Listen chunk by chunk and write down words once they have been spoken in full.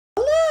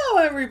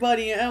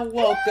everybody, and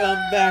welcome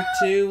back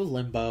to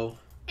Limbo.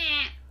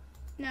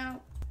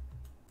 No.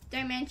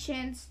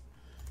 Dimensions.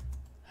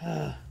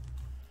 The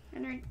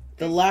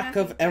lack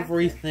of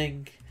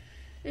everything,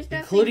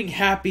 including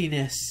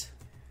happiness.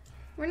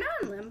 We're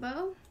not in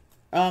Limbo.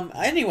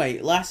 Anyway,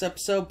 last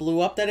episode blew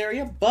up that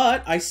area,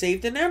 but I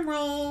saved an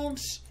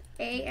emerald.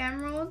 A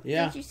emerald?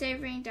 Yeah. Did you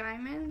save any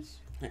diamonds?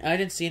 I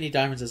didn't see any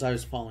diamonds as I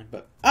was falling,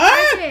 but...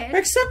 I did.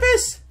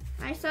 Rextempus!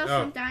 I saw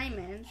some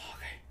diamonds.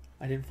 Okay,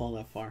 I didn't fall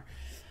that far.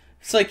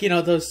 It's like, you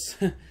know, those...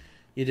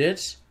 You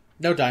did?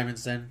 No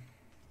diamonds, then.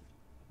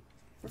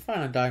 We're fine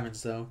on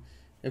diamonds, though.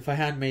 If I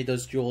hadn't made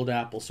those jeweled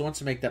apples. So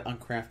once I make that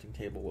uncrafting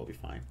table, we'll be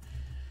fine.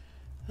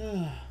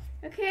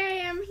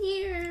 Okay, I'm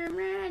here. I'm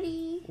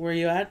ready. Where are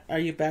you at? Are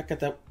you back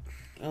at that...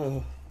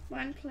 Oh.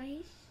 One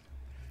place.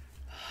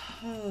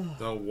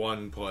 The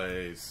one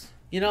place.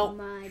 You know,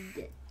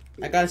 Mud.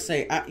 I gotta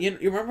say, you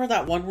remember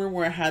that one room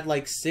where it had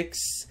like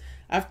 6...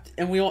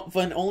 and we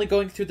been only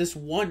going through this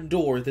one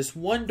door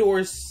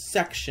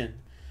section.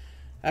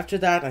 After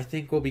that, I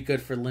think we'll be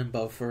good for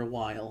Limbo for a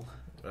while.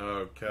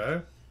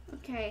 Okay.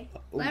 Okay.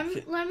 Let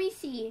me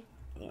see.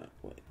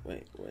 Wait.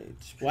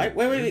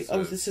 Wait.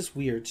 Oh, this is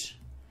weird.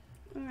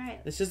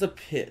 Alright. This is a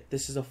pit.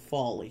 This is a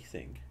folly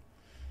thing.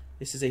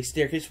 This is a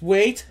staircase.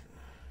 Wait!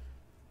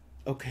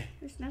 Okay.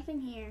 There's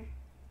nothing here.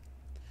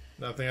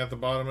 Nothing at the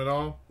bottom at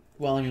all?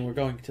 Well, I mean, we're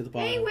going to the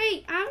bottom. Hey,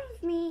 wait! Out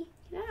of me!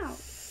 Get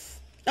out.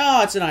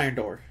 Oh, it's an iron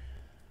door.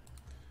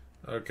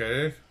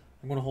 Okay.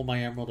 I'm gonna hold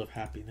my emerald of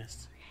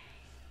happiness.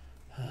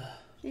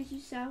 Did you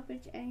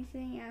salvage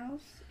anything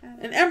else?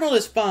 An emerald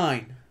is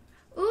fine.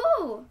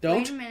 Ooh! Don't.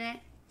 Wait a minute.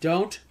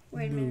 Don't.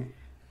 Wait a minute.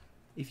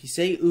 If you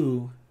say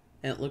ooh,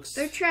 and it looks...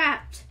 They're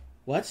trapped.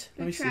 What?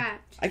 They're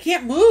trapped. I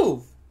can't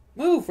move!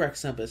 Move,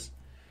 Rextempus.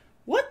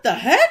 What the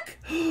heck?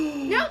 No,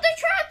 they're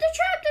trapped! They're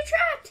trapped! They're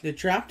trapped! They're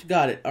trapped?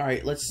 Got it.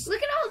 Alright, let's...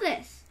 Look at all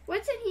this.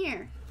 What's in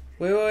here?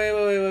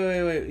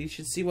 Wait. You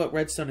should see what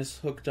redstone is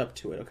hooked up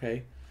to it,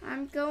 okay?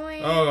 I'm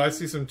going... Oh, I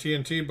see some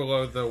TNT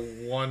below the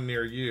one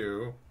near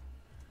you.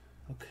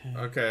 Okay.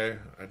 Okay,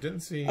 I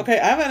didn't see... Okay,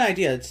 I have an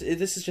idea.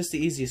 This is just the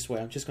easiest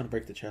way. I'm just going to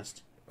break the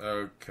chest.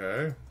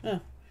 Okay. Oh.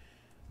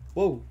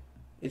 Whoa.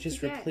 It What'd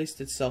just you get? replaced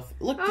itself.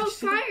 Look, Oh,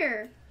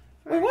 fire!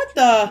 Wait, what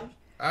the...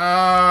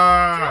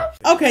 Ah!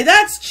 Okay,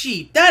 that's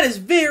cheap. That is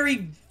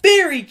very,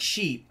 very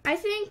cheap. I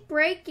think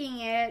breaking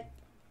it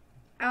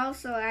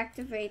also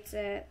activates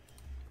it.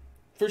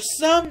 For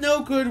some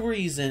no good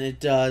reason, it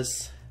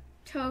does.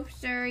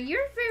 Tobster,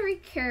 you're very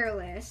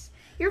careless.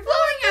 You're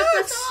blowing up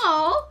us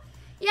all.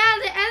 Yeah,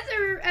 the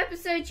other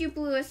episode you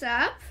blew us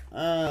up.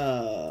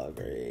 Oh,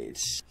 great.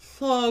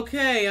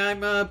 Okay, I'm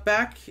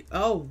back.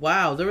 Oh,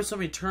 wow. There was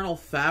some eternal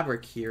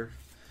fabric here.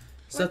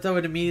 So that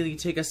would immediately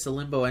take us to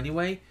Limbo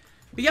anyway.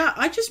 But yeah,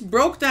 I just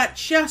broke that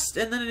chest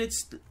and then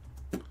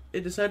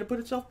it decided to put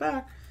itself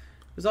back.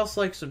 There's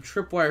also like some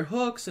tripwire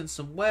hooks and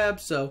some web,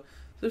 so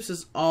this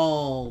is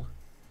all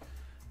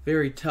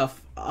very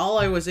tough. All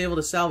I was able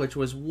to salvage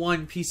was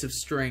one piece of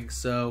string,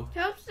 so...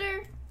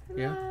 Tobster, hello.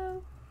 Yeah.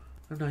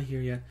 I'm not here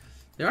yet.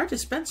 There are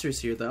dispensers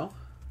here, though.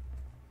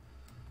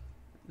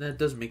 That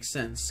does make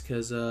sense,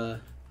 because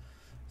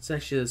it's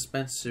actually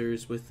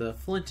dispensers with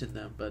flint in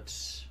them, but...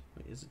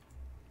 Wait, is it?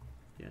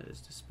 Yeah,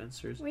 there's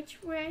dispensers.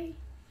 Which way?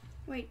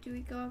 Wait, do we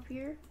go up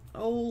here?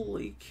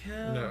 Holy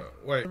cow. No,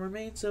 wait. The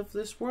remains of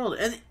this world.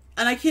 And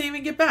I can't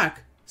even get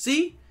back.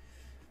 See?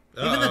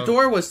 Even the Uh-oh.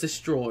 door was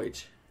destroyed.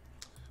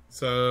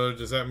 So,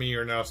 does that mean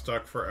you're now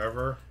stuck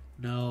forever?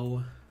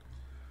 No.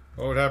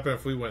 What would happen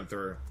if we went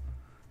through?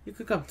 You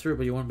could come through,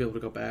 but you won't be able to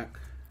go back.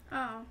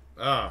 Oh.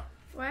 Ah.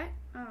 What?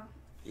 Oh.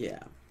 Yeah.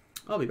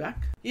 I'll be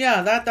back.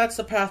 Yeah, that's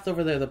the path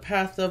over there. The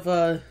path of,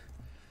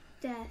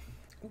 Death.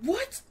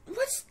 What?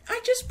 What's...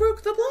 I just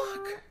broke the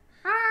block.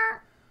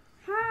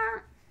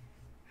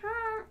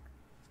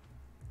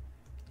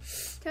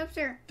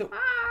 Tobster.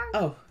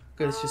 Oh,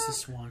 good. It's just a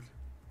swan.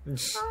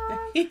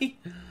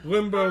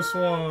 Limbo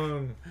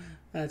Swan.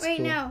 That's Wait,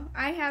 cool. no.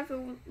 I have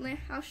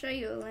I'll show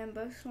you a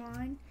limbo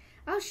swan.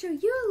 I'll show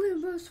you a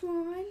limbo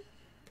swan.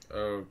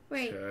 Okay.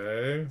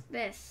 Wait.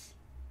 This.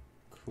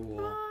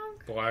 Cool.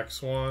 Black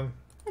Swan.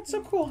 That's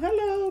so cool.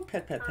 Hello.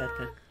 Pet.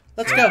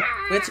 Let's go.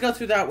 We have to go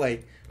through that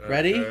way.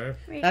 Ready? Okay.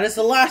 Wait. That is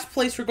the last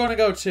place we're going to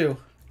go to.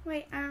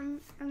 Wait, I'm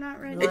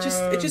not ready. It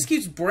just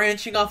keeps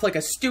branching off like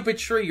a stupid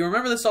tree. You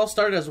remember this all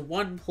started as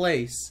one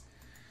place.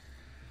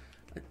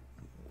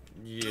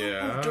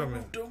 Yeah. Don't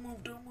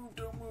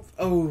move.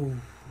 Oh.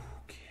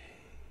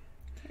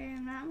 Okay,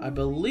 I'm not I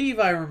believe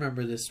I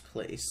remember this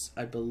place.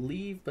 I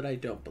believe, but I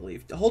don't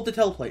believe. Hold the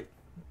teleplate.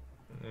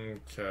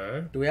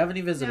 Okay. Do we have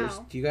any visitors?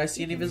 No. Do you guys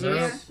see any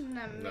visitors?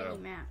 No, No. mini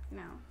map.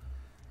 No.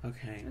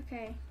 Okay.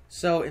 Okay.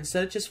 So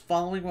instead of just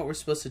following what we're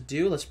supposed to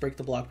do, let's break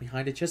the block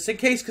behind it just in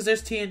case, because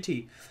there's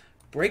TNT.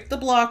 Break the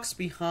blocks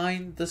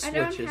behind the switches.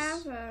 I don't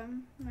have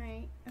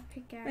a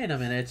pickaxe. Wait a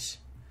minute.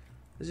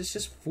 Is this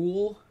just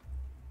fool?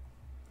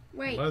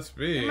 Wait. Must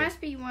be. There must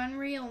be one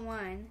real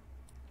one.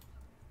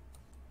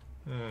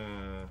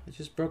 I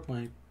just broke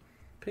my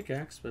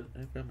pickaxe, but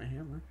I've got my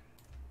hammer.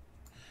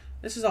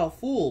 This is all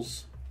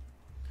fools.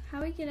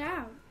 How we get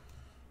out?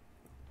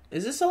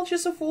 Is this all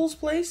just a fool's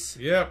place?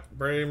 Yep,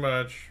 pretty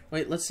much.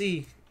 Wait, let's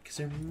see. Because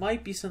there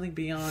might be something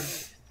beyond.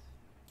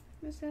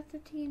 Was that the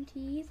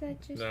TNT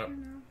that just No.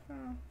 went off?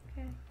 Oh,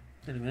 okay.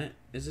 Wait a minute.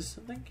 Is this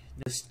something?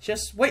 This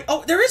just... Wait.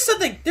 Oh, there is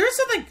something. There is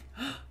something.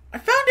 I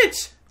found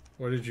it.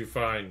 What did you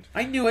find?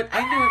 I knew it.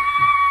 I knew it.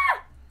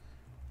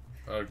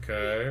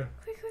 Okay.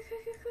 Quick.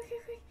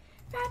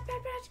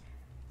 Bat.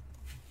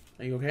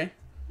 Are you okay?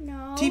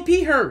 No.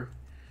 TP her.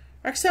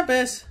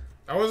 Rextempus.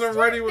 I wasn't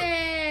ready with...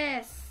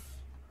 This.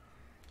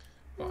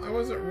 Well, I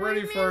wasn't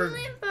ready I'm for... in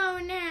limbo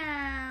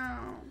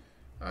now.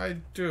 I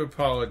do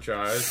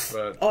apologize,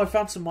 but... Oh, I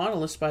found some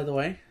monoliths, by the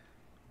way.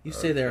 You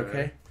stay there, Okay.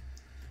 okay?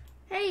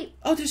 Hey.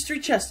 Oh, there's 3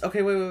 chests.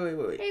 Okay,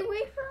 wait. Hey,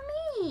 wait for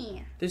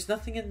me. There's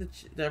nothing in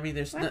the... I mean,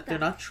 there's What not... the- They're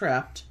not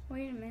trapped.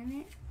 Wait a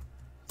minute.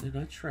 They're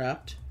not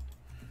trapped.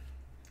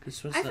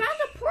 This was I not... found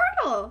a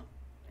portal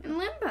in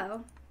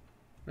Limbo.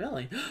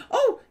 Really?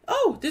 Oh!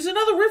 There's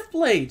another rift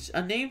blade.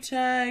 A name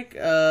tag.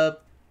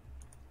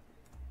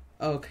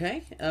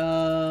 Okay.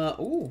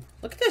 Ooh,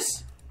 look at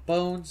this.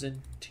 Bones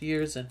and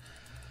tears and.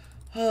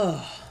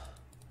 Oh,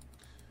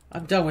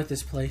 I'm done with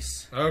this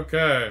place.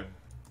 Okay.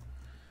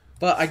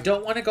 But I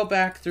don't want to go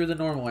back through the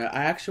normal way.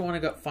 I actually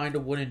want to go find a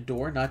wooden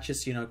door, not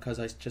just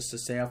because just to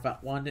say I found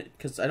one,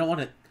 because I don't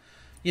want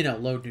to,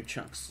 load new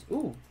chunks.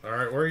 Ooh. All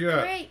right, where are you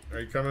at? Great. Are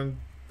you coming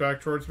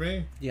back towards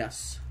me?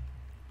 Yes.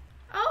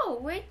 Oh,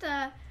 wait,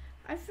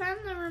 I found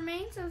the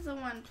remains of the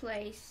one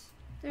place.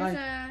 There's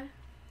a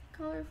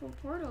colorful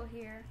portal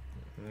here.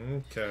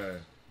 Okay.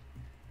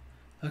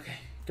 Okay,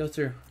 go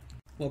through.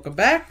 Welcome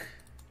back.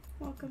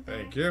 Welcome back.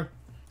 Thank you.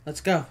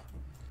 Let's go.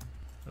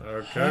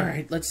 Okay. All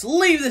right, let's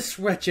leave this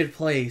wretched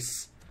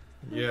place.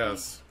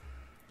 Yes.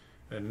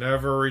 And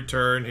never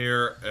return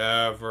here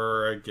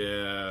ever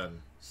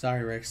again.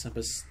 Sorry,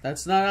 Rextempus.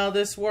 That's not how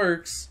this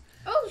works.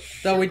 Oh,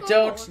 Though we gold.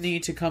 don't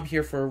need to come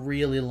here for a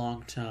really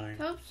long time.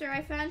 Tobster,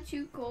 I found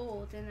 2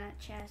 gold in that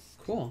chest.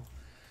 Cool.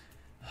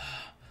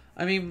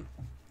 I mean,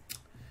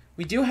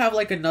 we do have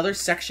like another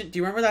section. Do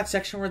you remember that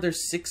section where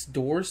there's 6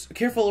 doors?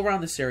 Careful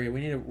around this area.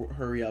 We need to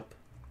hurry up.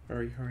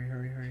 Hurry.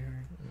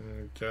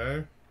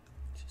 Okay.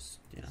 Just,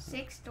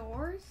 6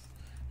 doors?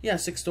 Yeah,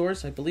 6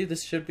 doors. I believe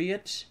this should be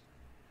it.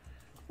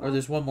 Or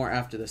there's one more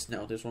after this.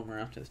 No, there's one more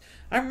after this.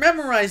 I'm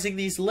memorizing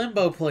these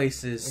limbo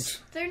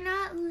places. They're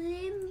not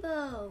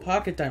Limbo.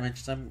 Pocket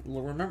dimensions. I'm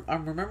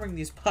remembering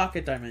these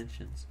pocket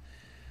dimensions.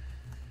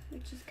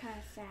 Which is kind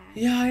of sad.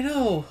 Yeah, I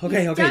know.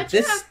 Okay. Don't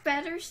you have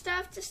better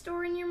stuff to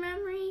store in your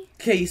memory?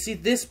 Okay, you see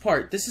this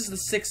part. This is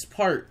the 6th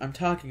part I'm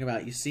talking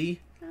about, you see?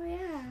 Oh,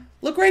 yeah.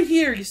 Look right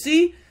here, you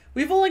see?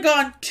 We've only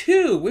gone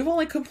 2. We've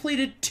only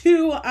completed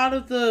 2 out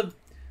of the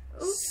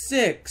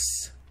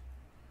 6.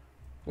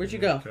 Where'd you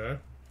go? Okay.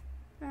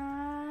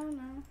 I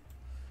don't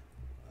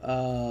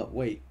know.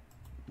 Wait.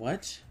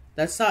 What?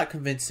 That's not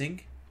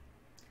convincing.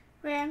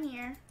 Wait, I'm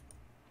here.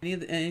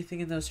 Anything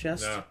in those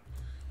chests? No.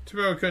 Too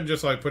bad we couldn't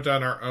just put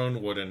down our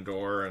own wooden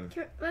door and...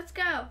 Let's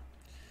go. I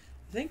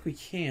think we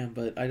can,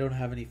 but I don't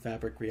have any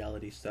fabric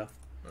reality stuff.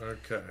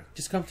 Okay.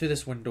 Just come through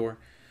this one door.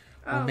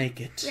 We'll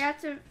make it. We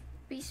have to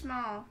be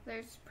small.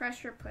 There's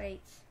pressure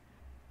plates.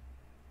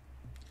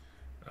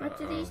 What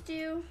do these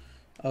do?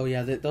 Oh,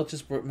 yeah, they'll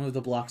just move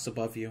the blocks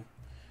above you.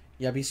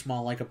 Yeah, be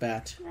small like a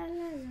bat. La, la,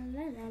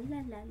 la, la,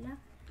 la, la, la.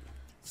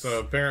 So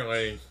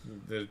apparently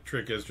the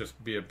trick is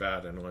just be a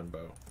bat in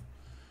Limbo.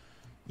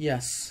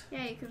 Yes.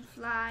 Yeah, you can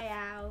fly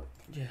out.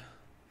 Yeah.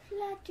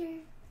 Flutter.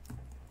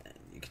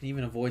 You can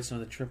even avoid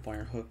some of the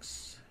tripwire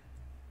hooks.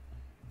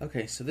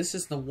 Okay, so this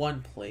is the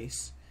one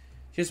place.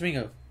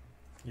 TirzahMingo.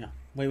 Yeah.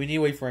 Wait, we need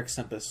to wait for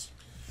Rextempus.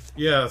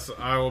 Yes,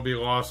 I will be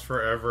lost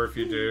forever if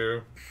you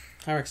do.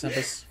 Hi,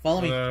 Rextempus.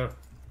 Follow me. Hello.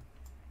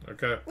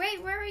 Okay.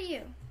 Wait, where are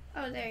you?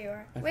 Oh, there you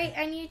are. Okay. Wait,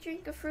 I need to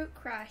drink a fruit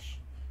crush.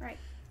 Right.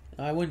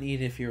 I wouldn't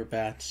eat it if you were a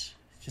bat.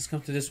 Just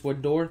come through this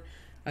wood door.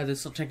 Either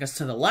this will take us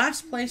to the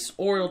last place,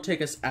 or it'll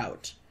take us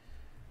out.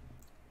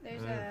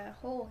 There's a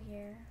hole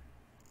here.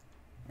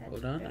 That's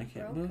Hold on, been I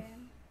can't broken. move.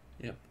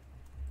 Yep.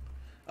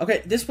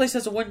 Okay, this place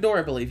has a wooden door,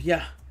 I believe.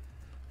 Yeah.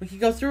 We can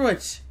go through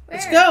it.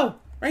 Let's Where? go!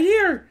 Right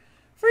here!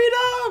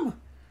 Freedom!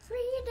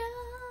 Freedom!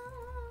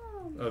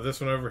 Oh,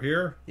 this one over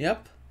here?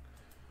 Yep.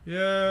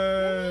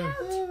 Yay!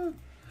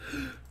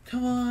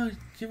 Come on.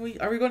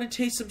 Are we going to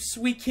taste some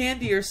sweet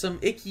candy or some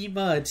icky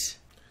mud?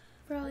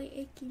 Probably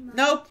icky mud.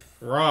 Nope.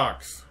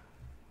 Rocks.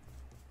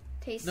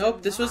 Taste Nope,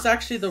 some this was rocks.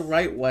 actually the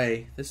right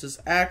way. This is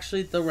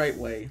actually the right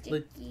way.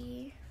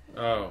 Sticky.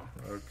 Oh,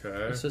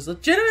 okay. This is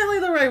legitimately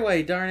the right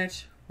way, darn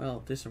it.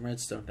 Well, there's some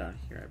redstone down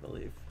here, I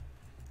believe.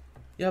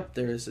 Yep,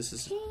 there is. This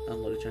is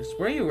unloaded chunks.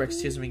 Where are you,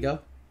 Rextempus?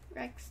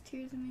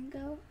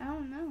 Rextempus? I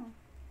don't know.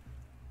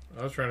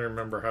 I was trying to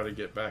remember how to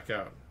get back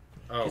out.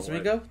 Oh, wait.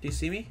 TirzahMingo, do you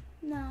see me?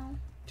 No.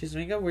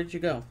 TirzahMingo, where'd you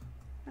go?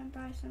 I'm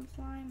by some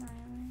slime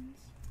islands.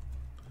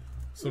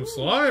 Some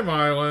slime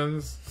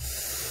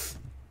islands.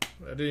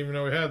 I didn't even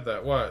know we had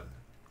that. What?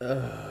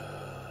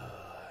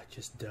 I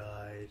just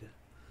died.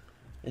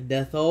 And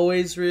death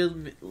always real.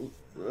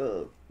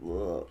 So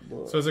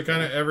is it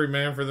kind of every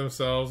man for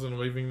themselves and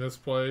leaving this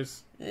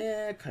place?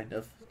 Yeah, kind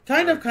of.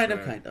 Kind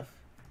of.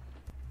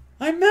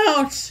 I'm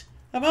out!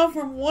 I'm out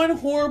from one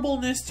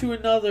horribleness to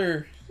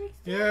another.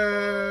 Yay!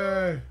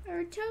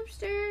 Or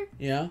Tobster.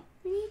 Yeah?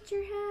 We need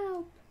your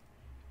help.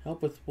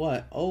 Help with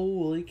what?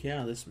 Holy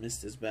cow, this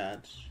mist is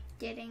bad.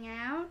 Getting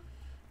out?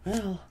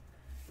 Well,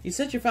 you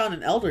said you found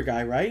an elder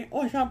guy, right?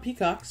 Oh, I found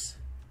peacocks.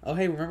 Oh,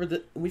 hey, remember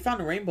that we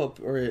found a rainbow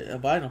or a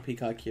albino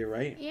peacock here,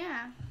 right?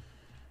 Yeah.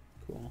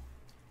 Cool.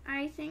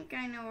 I think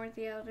I know where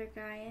the elder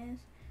guy is,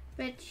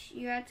 but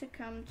you had to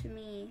come to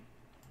me.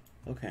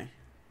 Okay.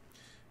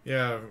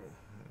 Yeah.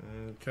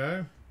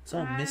 Okay. It's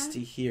all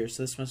misty here,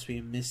 so this must be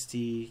a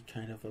misty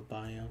kind of a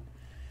biome.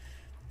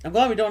 I'm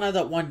glad we don't have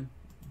that one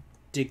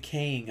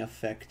decaying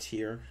effect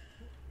here.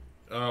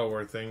 Oh,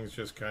 where things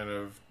just kind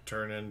of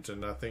turn into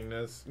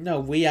nothingness? No,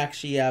 we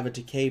actually have a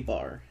decay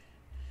bar.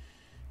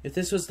 If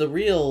this was the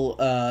real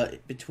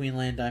Between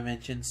Land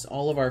Dimensions,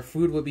 all of our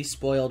food would be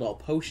spoiled, all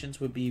potions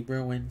would be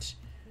ruined.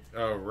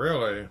 Oh,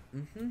 really?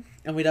 Mm-hmm.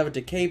 And we'd have a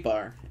decay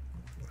bar.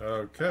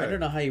 Okay. I don't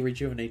know how you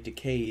rejuvenate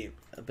decay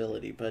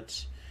ability,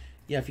 but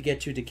yeah, if you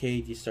get too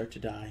decayed, you start to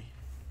die.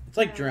 It's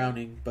like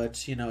drowning,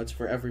 but you know, it's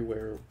for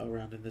everywhere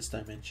around in this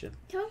dimension.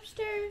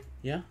 Tobster.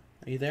 Yeah?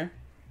 Are you there?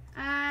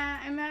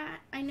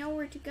 I know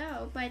where to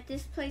go, but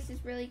this place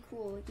is really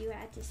cool. You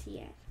had to see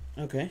it.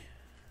 Okay.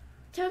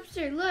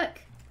 Tobster,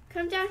 look.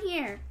 Come down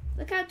here.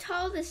 Look how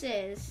tall this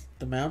is.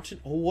 The mountain?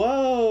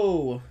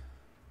 Whoa!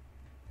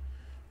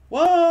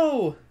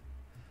 Whoa!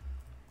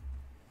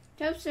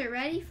 Tobster,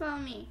 ready? Follow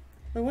me.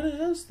 Wait, what are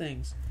those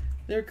things?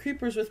 They're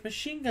creepers with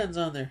machine guns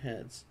on their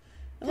heads.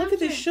 And look at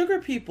these sugar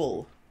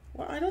people.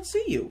 Well, I don't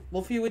see you.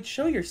 Well, if you would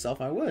show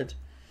yourself, I would.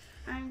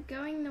 I'm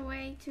going the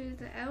way to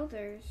the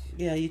elders.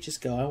 Yeah, you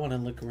just go. I want to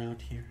look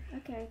around here.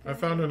 Okay. I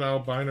found an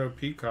albino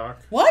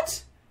peacock.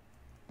 What?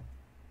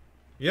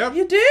 Yep.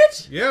 You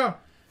did? Yeah.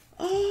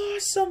 Oh,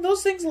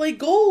 those things lay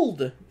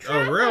gold.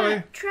 Oh,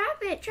 really?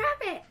 Trap it.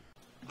 Okay.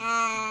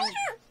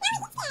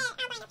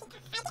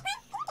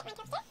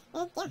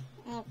 This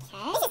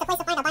is the place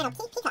to find albino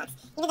peacocks.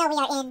 Even though we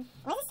are in,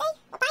 what does it say?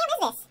 What biome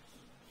is this?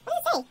 What does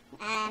it say?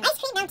 Ice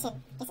Cream Mountain.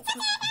 Is it? You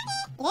did?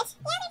 Yeah, yeah.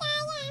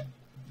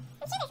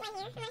 I'm sure there's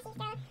one here. Unless you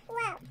go.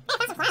 Whoa. Hey, I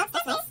found some clouds.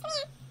 That's nice. Come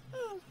here.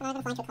 Am I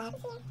gonna fly into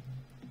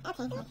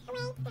a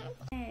cloud?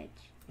 Okay.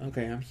 Edge.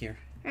 Okay, I'm here.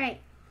 Right.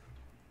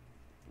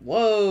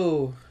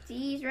 Whoa.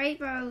 He's right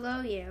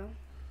below you.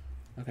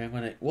 Okay, I'm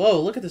gonna. Whoa,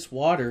 look at this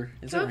water.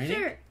 Is it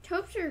raining?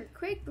 Tobster,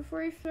 quick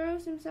before he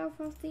throws himself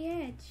off the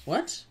edge.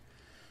 What?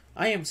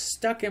 I am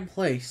stuck in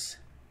place.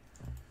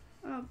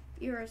 Oh,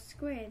 you're a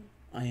squid.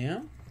 I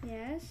am?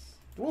 Yes.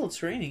 Well,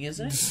 it's raining,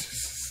 isn't it?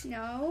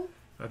 No.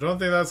 I don't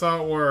think that's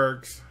how it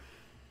works.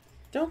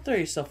 Don't throw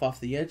yourself off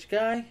the edge,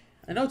 guy.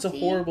 I know it's a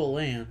horrible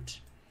land.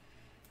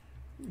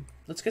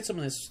 Let's get some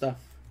of this stuff.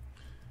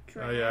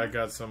 Oh, yeah, I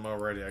got some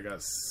already. I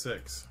got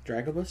 6.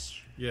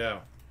 Dragobus? Yeah.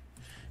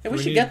 Hey, we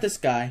should get this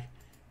guy.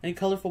 Any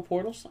colorful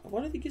portals?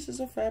 What are the uses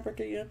of fabric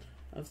again?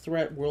 A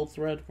thread, world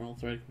thread. World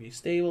thread can be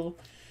stable.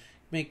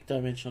 Make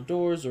dimensional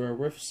doors or a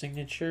rift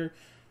signature.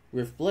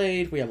 Rift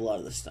blade. We have a lot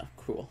of this stuff.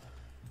 Cool.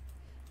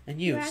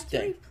 And you,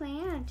 stay.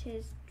 Replant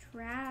his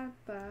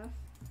Dragobus.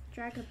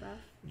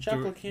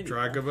 Chocolate candy.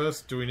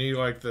 Dragobus? Do we need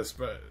like the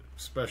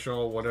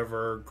special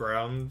whatever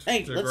ground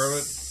to grow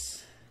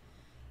it?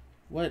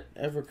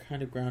 Whatever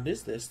kind of ground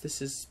is this?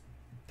 This is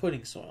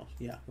pudding soil.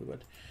 Yeah, we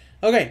would.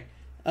 Okay.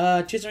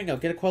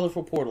 TirzahMingo, get a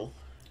colorful portal.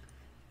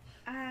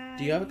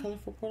 Do you have a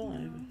colorful portal?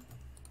 No.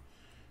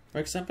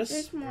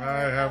 Rextempus?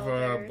 I have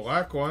a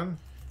black one.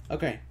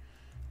 Okay.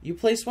 You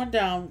place one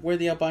down where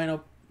the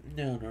albino...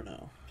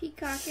 No.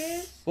 Peacock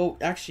is? Well,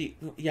 actually,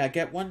 yeah,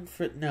 get one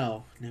for...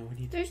 No, we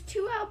need... There's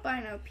 2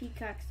 albino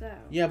peacocks, though.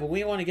 Yeah, but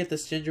we want to get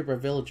this gingerbread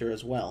villager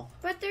as well.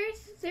 But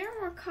they're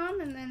more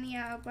common than the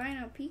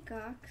albino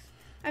peacocks.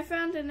 I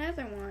found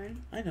another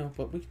one. I know,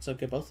 but we can still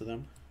get both of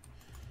them.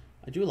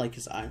 I do like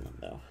his island,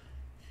 though.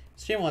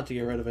 Shame we'll have to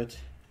get rid of it.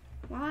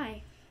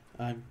 Why?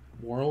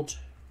 World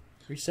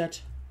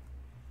reset.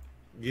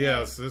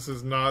 Yes, this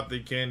is not the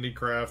candy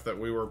craft that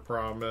we were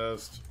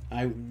promised.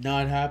 I'm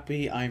not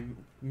happy. I'm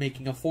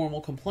making a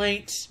formal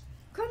complaint.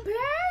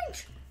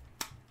 Complaint!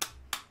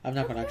 I'm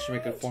not going to actually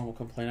make a formal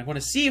complaint. I'm going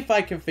to see if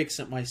I can fix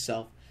it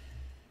myself.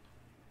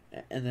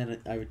 And then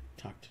I would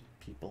talk to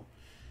people.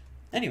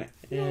 Anyway.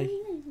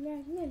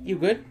 You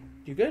good?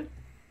 You good?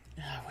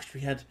 I wish we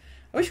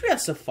had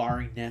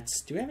safari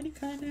nets. Do we have any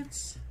kind of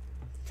nets?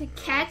 To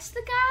catch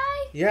the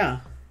guy? Yeah.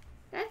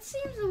 That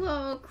seems a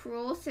little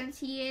cruel since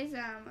he is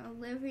a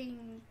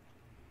living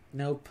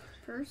Nope.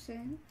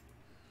 person.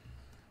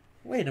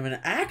 Wait a minute.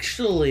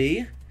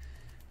 Actually,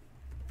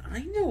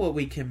 I know what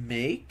we can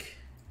make.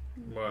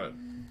 What?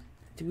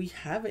 Do we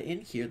have it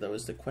in here, though,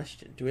 is the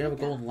question. Do we have a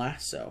golden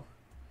lasso?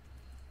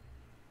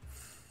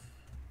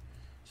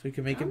 So we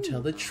can make him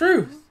tell the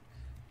truth.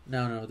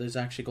 No, there's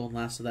actually a golden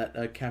lasso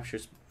that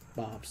captures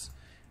Bobs.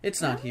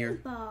 It's not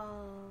here.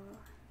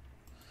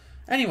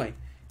 Anyway,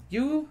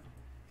 you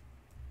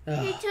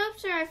Hey,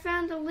 Tobster, I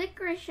found a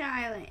licorice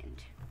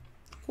island.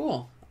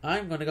 Cool.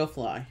 I'm gonna go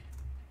fly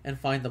and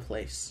find the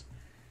place.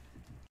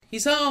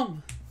 He's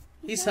home.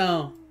 He's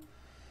home.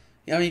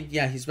 I mean,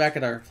 yeah, he's back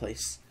at our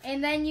place.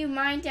 And then you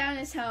mine down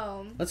his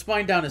home. Let's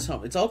mine down his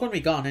home. It's all going to be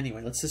gone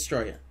anyway. Let's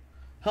destroy it.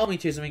 Help me,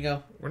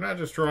 TirzahMingo. We're not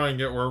destroying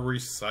it. We're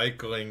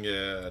recycling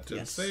it and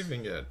Yes.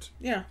 saving it.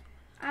 Yeah.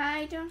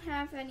 I don't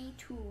have any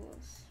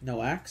tools.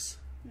 No axe?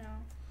 No.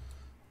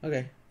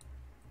 Okay.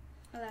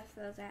 I left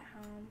those at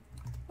home.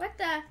 What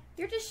the?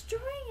 You're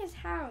destroying his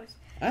house.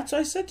 That's what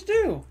I said to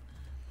do.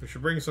 We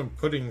should bring some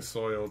pudding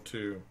soil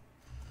too.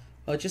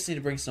 Well, I just need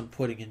to bring some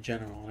pudding in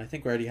general. And I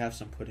think we already have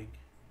some pudding.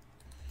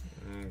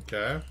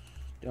 Okay.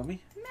 Don't we?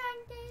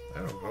 I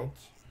don't know.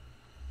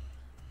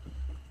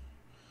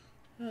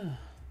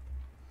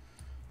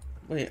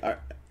 Wait,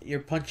 you're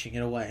punching it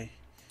away.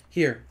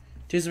 Here,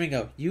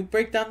 TirzahMingo, you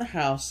break down the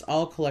house.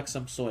 I'll collect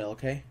some soil,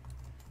 okay?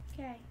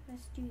 Okay,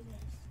 let's do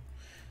this.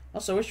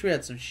 Also, I wish we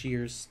had some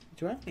shears.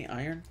 Do I have any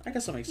iron? I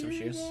guess I'll make some Do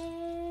shears. this.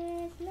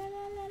 La, la,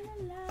 la,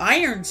 la, la.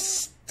 Iron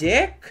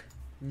stick?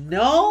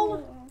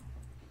 No?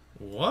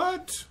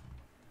 What?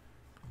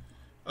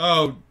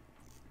 Oh,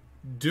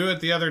 do it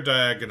the other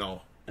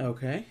diagonal.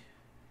 Okay.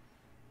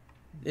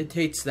 It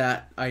takes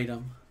that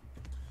item.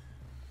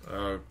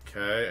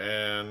 Okay,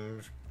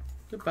 and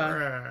Goodbye.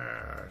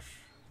 crash.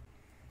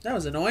 That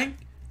was annoying.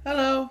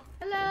 Hello.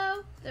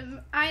 Hello.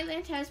 The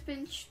island has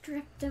been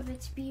stripped of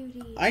its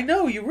beauty. I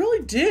know, you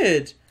really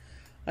did.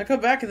 I come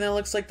back and then it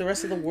looks like the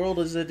rest of the world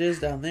as it is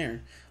down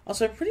there.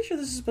 Also, I'm pretty sure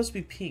this is supposed to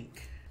be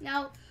pink.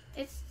 No,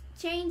 it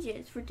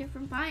changes for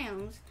different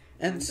biomes.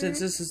 And Remember? since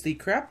this is the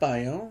crap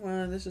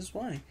biome, this is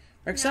why.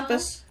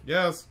 Rextempus.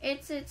 Yes.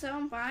 It's its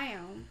own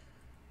biome.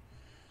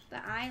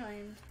 The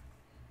island.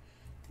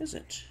 Is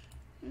it?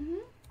 Mm-hmm.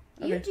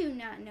 Okay. You do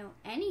not know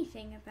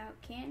anything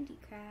about Candy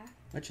Craft.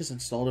 I just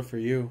installed it for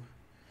you.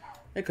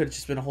 It could have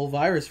just been a whole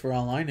virus for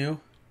all I knew.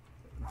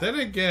 Then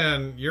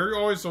again, you're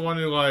always the one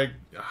who like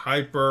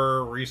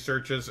hyper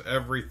researches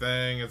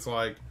everything. It's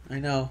like I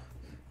know.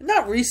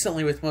 Not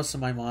recently with most of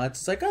my mods.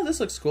 It's like, oh, this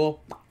looks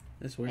cool.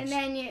 This works. And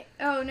then you,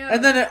 oh no,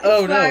 And then it's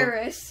oh, no.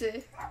 virus.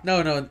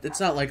 No, it's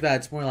not like that.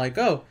 It's more like,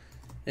 oh,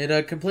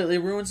 it completely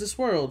ruins this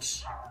world.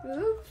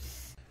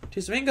 Oops.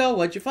 TirzahMingo,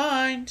 what'd you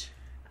find?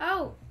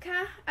 Oh,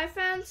 I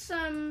found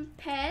some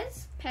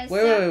Pez.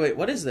 Wait.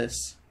 What is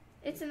this?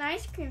 It's an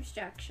ice cream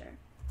structure.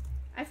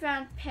 I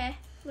found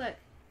Look,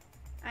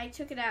 I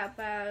took it out,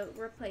 but I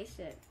replaced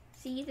it.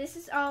 See, this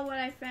is all what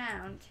I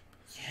found.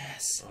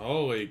 Yes.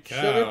 holy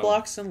cow. Sugar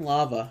blocks and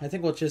lava. I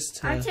think we'll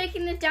just... I'm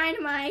taking the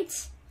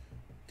dynamite.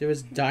 There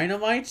was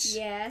dynamite?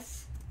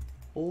 Yes.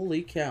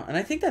 Holy cow. And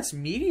I think that's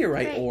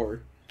meteorite Wait,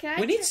 ore. Can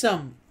I We need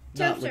some...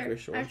 Not Tobster,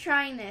 licorice ore. I'm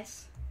trying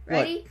this.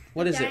 Ready?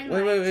 What is it?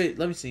 Dynamite. Wait.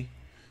 Let me see.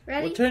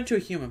 Ready? We'll turn into a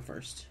human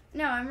first.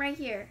 No, I'm right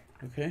here.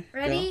 Okay.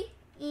 Ready?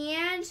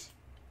 And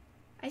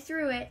I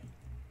threw it.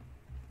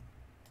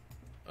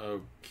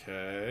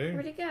 Okay.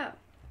 Where'd it go?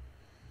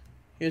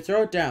 Here,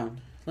 throw it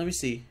down. Let me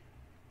see.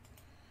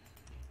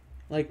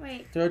 Like,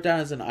 Wait. throw it down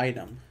as an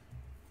item.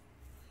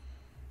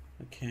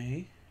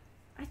 Okay.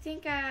 I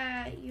think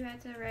you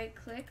had to right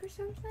click or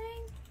something.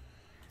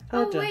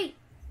 Throw it Oh down. wait.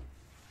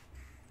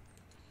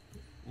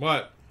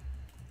 What?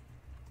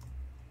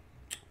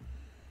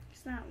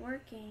 It's not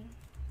working.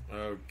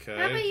 Okay.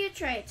 How about you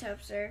try it,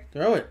 Tobster?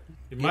 Throw it.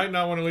 You might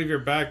not want to leave your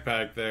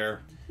backpack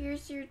there.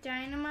 Here's your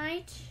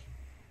dynamite.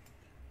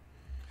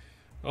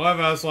 Well,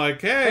 I was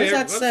like, hey, What does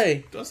that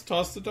say? Let's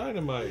toss the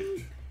dynamite.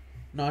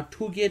 Not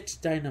to get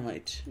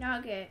dynamite.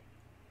 Nugget.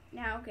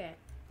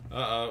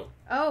 Uh-oh.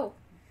 Oh.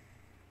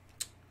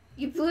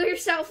 You blew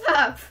yourself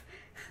up.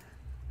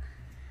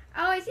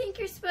 Oh, I think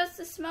you're supposed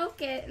to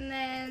smoke it and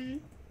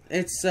then...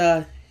 It's,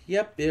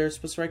 yep, you're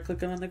supposed to right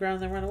click it on the ground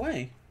and then run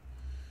away.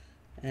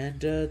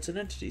 And, it's an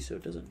entity, so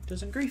it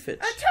doesn't grief it.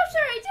 Oh, Tobster,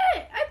 I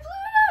did it! I blew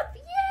it up!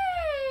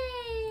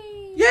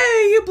 Yay!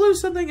 Yay, you blew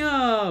something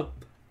up!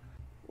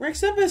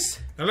 Rextempus,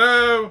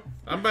 Hello,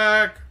 I'm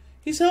back.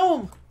 he's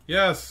home.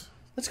 Yes.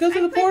 Let's go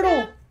through I the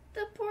portal.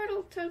 The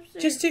portal,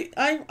 Tobster.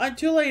 I'm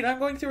too late. I'm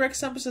going through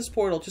Rextempus's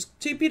portal. Just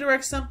TP to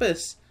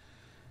Rextempus.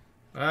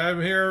 I'm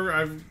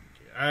here.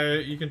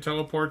 You can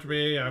teleport to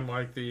me. I'm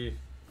like the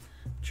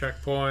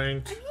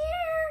checkpoint. I'm here!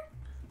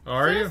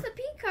 Are you? There's the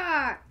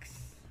peacocks.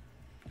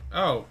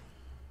 Oh.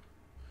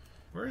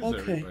 Where is Okay.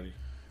 everybody?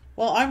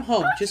 Well, I'm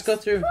home. Just go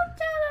through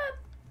Pooped out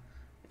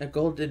a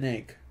golden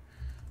egg.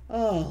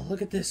 Oh,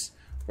 look at this.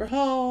 We're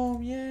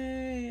home.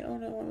 Yay. Oh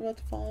no, I'm about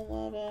to fall in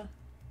lava.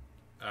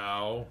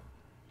 Ow.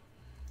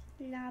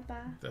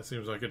 lava. That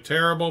seems like a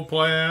terrible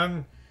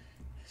plan.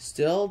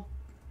 Still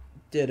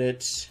did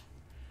it.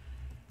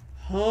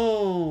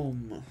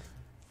 Home.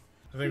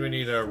 I think we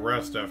need a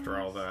rest after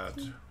all that.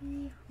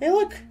 Hey,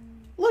 look.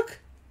 Look.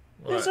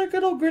 There's What? our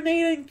good old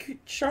Grenade and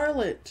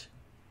Charlotte.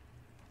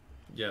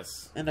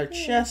 Yes. And our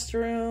chest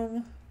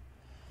room.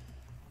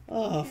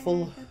 Oh,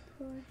 full.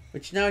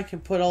 Which now I can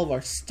put all of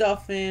our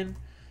stuff in.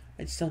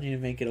 I still need to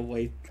make it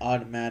away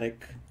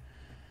automatic.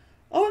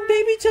 Oh, and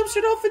baby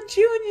TobsterDolphin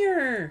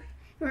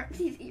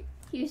Jr.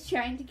 He was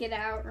trying to get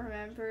out,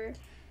 remember?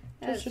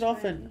 That's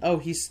TobsterDolphin. funny. Oh,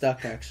 he's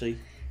stuck actually.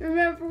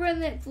 Remember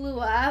when it blew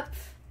up?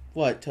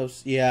 What,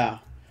 Toast? Yeah.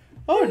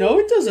 Oh, no,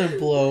 it doesn't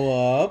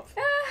blow up.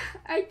 Ah,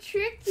 I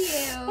tricked you.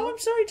 Oh, I'm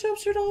sorry,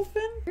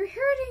 TobsterDolphin. You're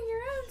hurting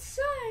your own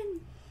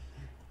son.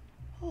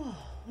 Oh,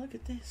 look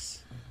at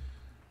this.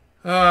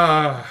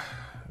 Ah.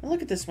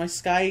 Look at this, my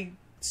sky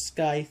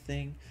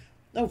thing.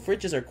 Oh,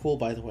 fridges are cool,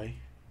 by the way.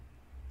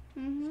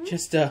 Mm-hmm.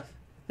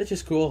 They're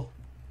just cool.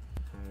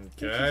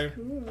 Okay.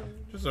 Cool.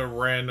 Just a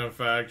random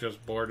fact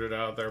just boarded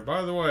out there.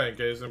 By the way, in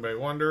case anybody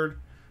wondered,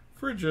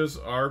 fridges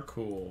are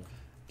cool.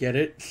 Get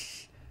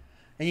it?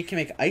 And you can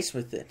make ice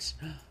with it.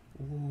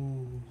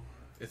 Ooh.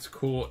 It's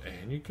cool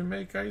and you can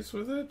make ice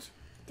with it?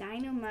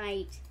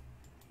 Dynamite.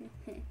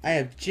 I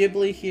have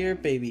Ghibli here,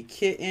 baby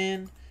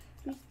kitten.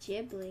 Who's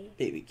Ghibli?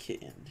 Baby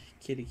kitten.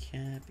 Kitty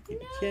cat, baby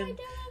No, I kitten. don't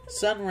have a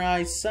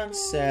Sunrise,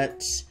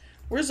 sunset.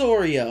 Where's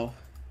Oreo?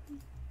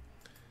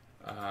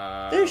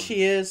 There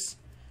she is.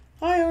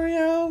 Hi,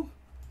 Oreo.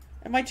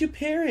 And my two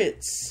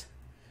parrots.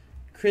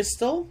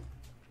 Crystal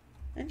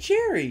and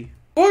Cherry.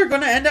 We're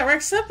going to end at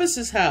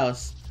Rextempus's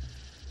house.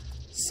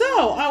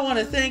 So, I want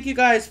to thank you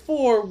guys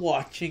for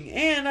watching.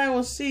 And I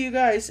will see you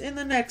guys in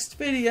the next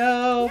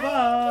video. Bye.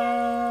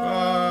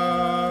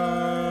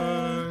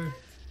 Bye.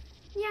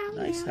 Meow,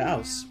 Nice meow,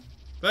 house.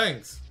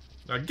 Thanks.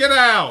 Now get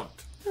out!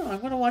 No, I'm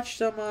going to watch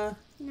some, meow.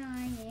 No,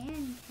 I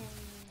am.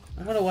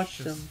 I'm going to watch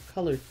some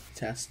color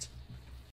test.